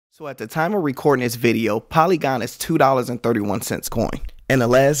So at the time of recording this video, Polygon is $2.31 coin. In the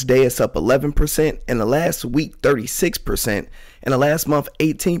last day, it's up 11%. In the last week, 36%. In the last month,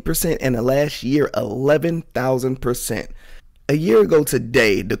 18%. In the last year, 11,000%. A year ago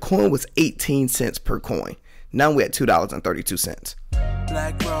today, the coin was 18 cents per coin. Now we're at $2.32.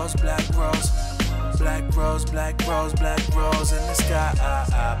 Black rose, black rose. Black rose, black rose, black rose in the sky.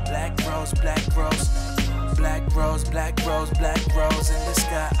 Black rose, black rose. Black rose, black rose, black rose in the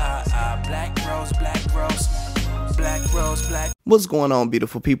sky. Black rose, black rose. Black rose, black. What's going on,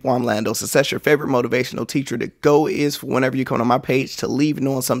 beautiful people? I'm Lando. Success, your favorite motivational teacher. The goal is for whenever you come to my page to leave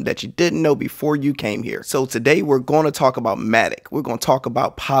knowing something that you didn't know before you came here. So today we're going to talk about Matic. We're going to talk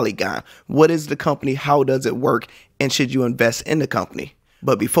about Polygon. What is the company? How does it work? And should you invest in the company?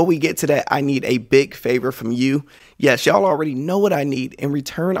 But before we get to that, I need a big favor from you. Yes, y'all already know what I need. In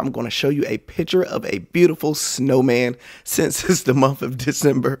return, I'm going to show you a picture of a beautiful snowman since it's the month of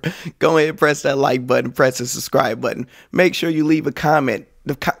December. Go ahead and press that like button, press the subscribe button. Make sure you leave a comment.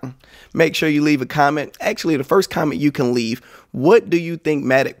 Make sure you leave a comment. Actually, the first comment you can leave, what do you think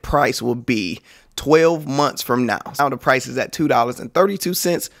Matic price will be 12 months from now? Now the price is at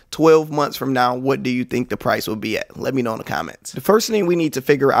 $2.32. 12 months from now, what do you think the price will be at? Let me know in the comments. The first thing we need to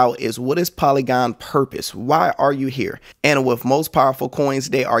figure out is, what is Polygon purpose? Why are you here? And with most powerful coins,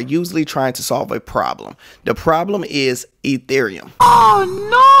 they are usually trying to solve a problem. The problem is Ethereum.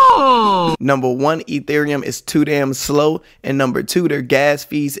 Oh no! Number one, Ethereum is too damn slow, and number two, their gas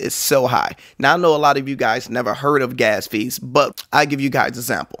fees is so high. Now I know a lot of you guys never heard of gas fees, but I give you guys an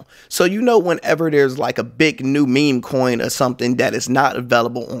example. So you know, whenever there's like a big new meme coin or something that is not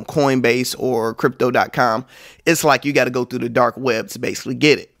available on Coinbase or crypto.com, it's like you got to go through the dark web to basically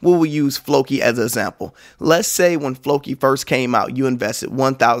get it. We will use Floki as an example. Let's say when Floki first came out, you invested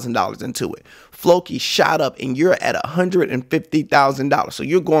 $1,000 into it. Floki shot up and you're at $150,000. So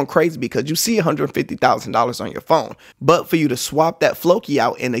you're going crazy because you see $150,000 on your phone. But for you to swap that Floki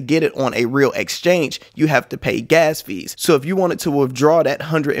out and to get it on a real exchange, you have to pay gas fees. So if you wanted to withdraw that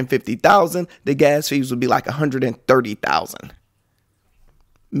 $150,000, the gas fees would be like $130,000.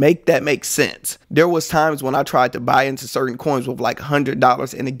 Make that make sense. There was times when I tried to buy into certain coins with like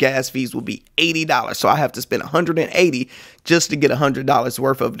 $100 and the gas fees would be $80. So I have to spend $180 just to get $100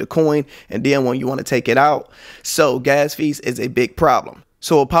 worth of the coin. And then when you want to take it out, so gas fees is a big problem.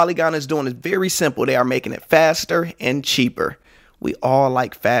 So what Polygon is doing is very simple. They are making it faster and cheaper. We all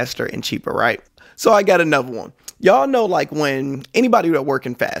like faster and cheaper, right? So I got another one. Y'all know, like, when anybody that work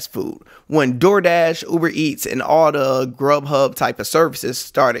in fast food, when DoorDash, Uber Eats, and all the Grubhub type of services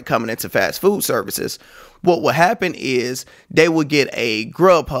started coming into fast food services, what would happen is they would get a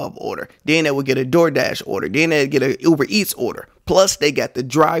Grubhub order, then they would get a DoorDash order, then they'd get an Uber Eats order. Plus, they got the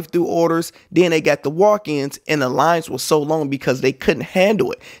drive-through orders, then they got the walk-ins, and the lines were so long because they couldn't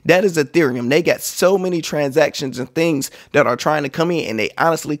handle it. That is Ethereum. They got so many transactions and things that are trying to come in, and they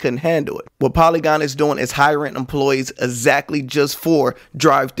honestly couldn't handle it. What Polygon is doing is hiring employees exactly just for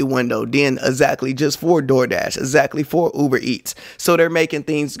drive-through window, then exactly just for DoorDash, exactly for Uber Eats. So they're making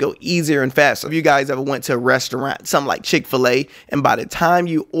things go easier and faster. If you guys ever went to a restaurant, something like Chick-fil-A, and by the time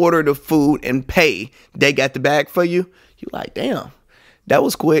you order the food and pay, they got the bag for you, you like, damn, that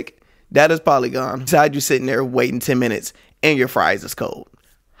was quick. That is Polygon. Besides you sitting there waiting 10 minutes and your fries is cold.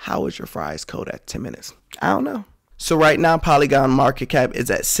 How is your fries cold at 10 minutes? I don't know. So right now, Polygon market cap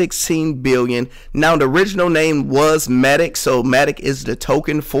is at 16 billion. Now, the original name was Matic. So Matic is the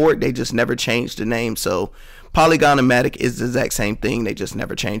token for it. They just never changed the name. So Polygon and Matic is the exact same thing. They just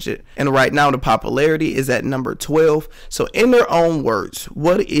never changed it. And right now, the popularity is at number 12. So in their own words,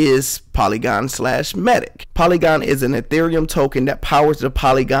 what is Polygon / Matic? Polygon is an Ethereum token that powers the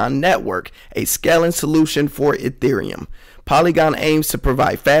Polygon network, a scaling solution for Ethereum. Polygon aims to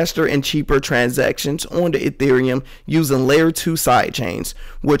provide faster and cheaper transactions on the Ethereum using layer 2 sidechains,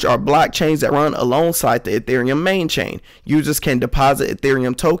 which are blockchains that run alongside the Ethereum main chain. Users can deposit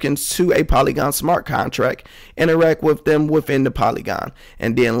Ethereum tokens to a Polygon smart contract, interact with them within the Polygon,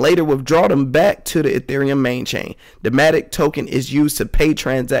 and then later withdraw them back to the Ethereum main chain. The Matic token is used to pay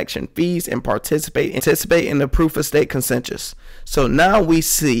transaction fees and participate in the proof of stake consensus. So now we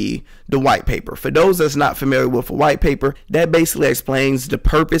see the white paper. For those that's not familiar with a white paper, that basically explains the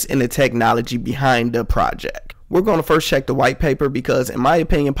purpose and the technology behind the project. We're going to first check the white paper because, in my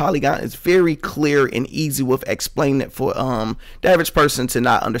opinion, Polygon is very clear and easy with explaining it for the average person to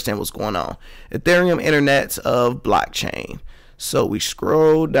not understand what's going on. Ethereum Internet of Blockchain. So we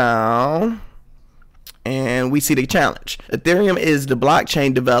scroll down and we see the challenge. Ethereum is the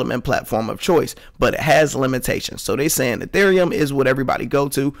blockchain development platform of choice, but it has limitations. So they're saying Ethereum is what everybody go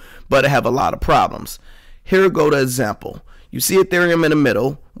to, but it have a lot of problems. Here go the example. You see Ethereum in the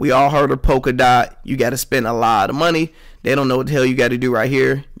middle. We all heard of Polkadot. You got to spend a lot of money. They don't know what the hell you got to do right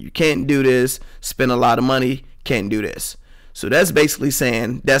here. You can't do this. Spend a lot of money. Can't do this. So that's basically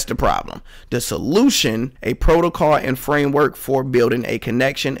saying that's the problem. The solution, a protocol and framework for building a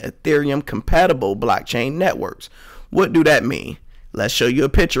connection Ethereum compatible blockchain networks. What do that mean? Let's show you a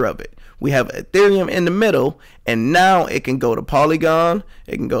picture of it. We have Ethereum in the middle, and now it can go to Polygon.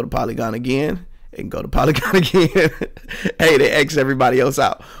 It can go to Polygon again. It can go to Polygon again. Hey, they X everybody else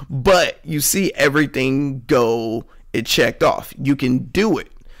out. But you see everything go, it checked off. You can do it.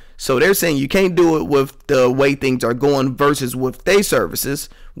 So they're saying you can't do it with the way things are going versus with their services.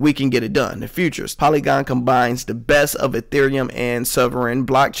 We can get it done. The futures. Polygon combines the best of Ethereum and sovereign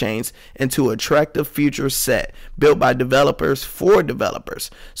blockchains into an attractive future set built by developers for developers.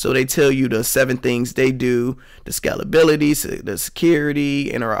 So they tell you the 7 things they do: the scalability, the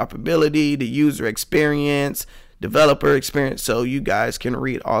security, interoperability, the user experience, developer experience. So you guys can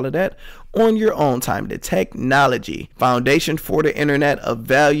read all of that on your own time. The technology, foundation for the internet of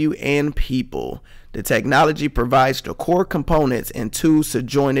value and people. The technology provides the core components and tools to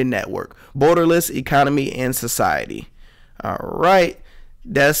join the network, borderless economy and society. All right,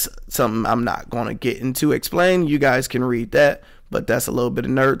 that's something I'm not going to get into explain. You guys can read that, but that's a little bit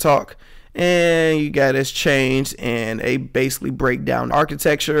of nerd talk. And you got this changed, and they basically break down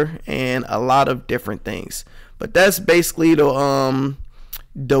architecture and a lot of different things. But that's basically the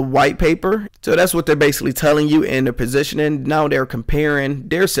white paper. So that's what they're basically telling you in their positioning. Now they're comparing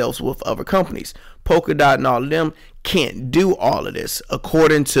themselves with other companies. Polkadot and all of them can't do all of this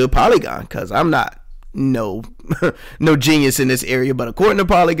according to Polygon, because I'm not no genius in this area, but according to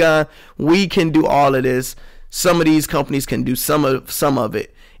Polygon, we can do all of this. Some of these companies can do some of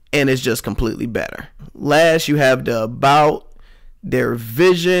it, and it's just completely better. Last, you have the about, their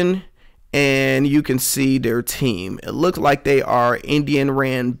vision, and you can see their team. It looks like they are Indian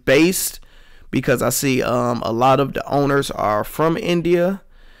Rand based, because I see a lot of the owners are from India,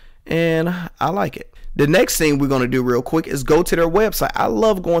 and I like it. The next thing we're going to do real quick is go to their website. I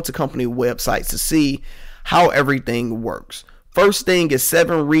love going to company websites to see how everything works. First thing is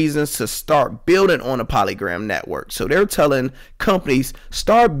 7 reasons to start building on a Polygon network. So they're telling companies,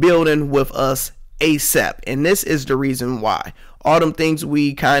 start building with us ASAP. And this is the reason why. All them things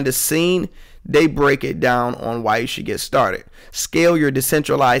we kind of seen, they break it down on why you should get started. Scale your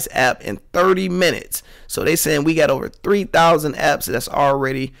decentralized app in 30 minutes. So they saying we got over 3,000 apps that's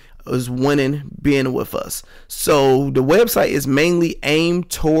already is winning being with us. So the website is mainly aimed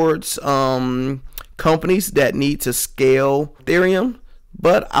towards companies that need to scale Ethereum,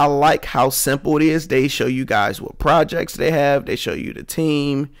 but I like how simple it is. They show you guys what projects they have. They show you the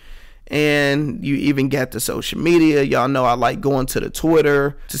team, and you even get the social media. Y'all know I like going to the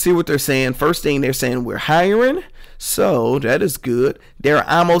Twitter to see what they're saying. First thing they're saying, we're hiring. So that is good. They're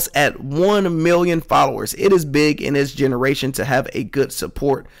almost at 1 million followers. It is big in this generation to have a good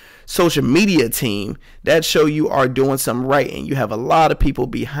support social media team that show you are doing something right, and you have a lot of people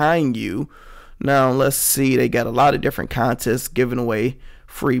behind you. Now let's see, they got a lot of different contests giving away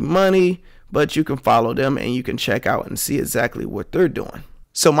free money, but you can follow them and you can check out and see exactly what they're doing.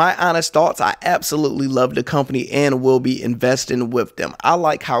 So my honest thoughts, I absolutely love the company and will be investing with them. I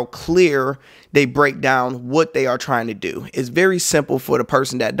like how clear they break down what they are trying to do. It's very simple for the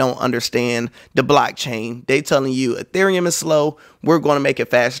person that don't understand the blockchain. They telling you Ethereum is slow, we're going to make it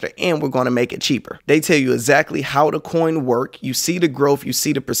faster, and we're going to make it cheaper. They tell you exactly how the coin work. You see the growth, you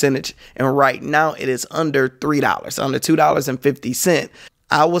see the percentage, and right now it is under $3, under $2.50.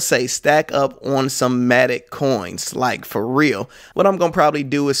 I would say stack up on some Matic coins, like for real. What I'm going to probably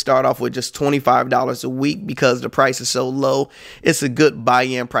do is start off with just $25 a week because the price is so low. It's a good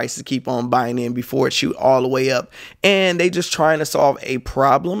buy-in price to keep on buying in before it shoot all the way up. And they just trying to solve a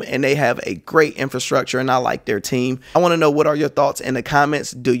problem, and they have a great infrastructure, and I like their team. I want to know, what are your thoughts in the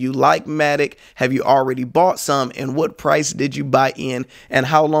comments? Do you like Matic? Have you already bought some? And what price did you buy in? And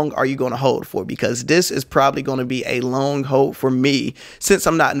how long are you going to hold for? Because this is probably going to be a long hold for me, since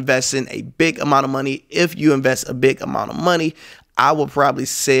I'm not investing a big amount of money. If you invest a big amount of money, I will probably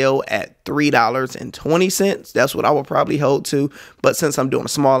sell at $3.20. That's what I will probably hold to. But since I'm doing a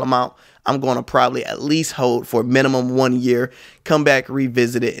small amount, I'm going to probably at least hold for minimum 1 year, come back,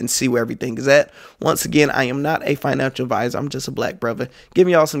 revisit it, and see where everything is at. Once again, I am not a financial advisor. I'm just a black brother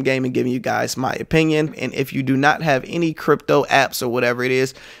giving y'all some game and giving you guys my opinion. And if you do not have any crypto apps or whatever it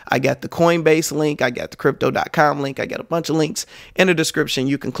is, I got the Coinbase link. I got the crypto.com link. I got a bunch of links in the description.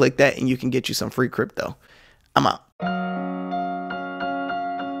 You can click that and you can get you some free crypto. I'm out.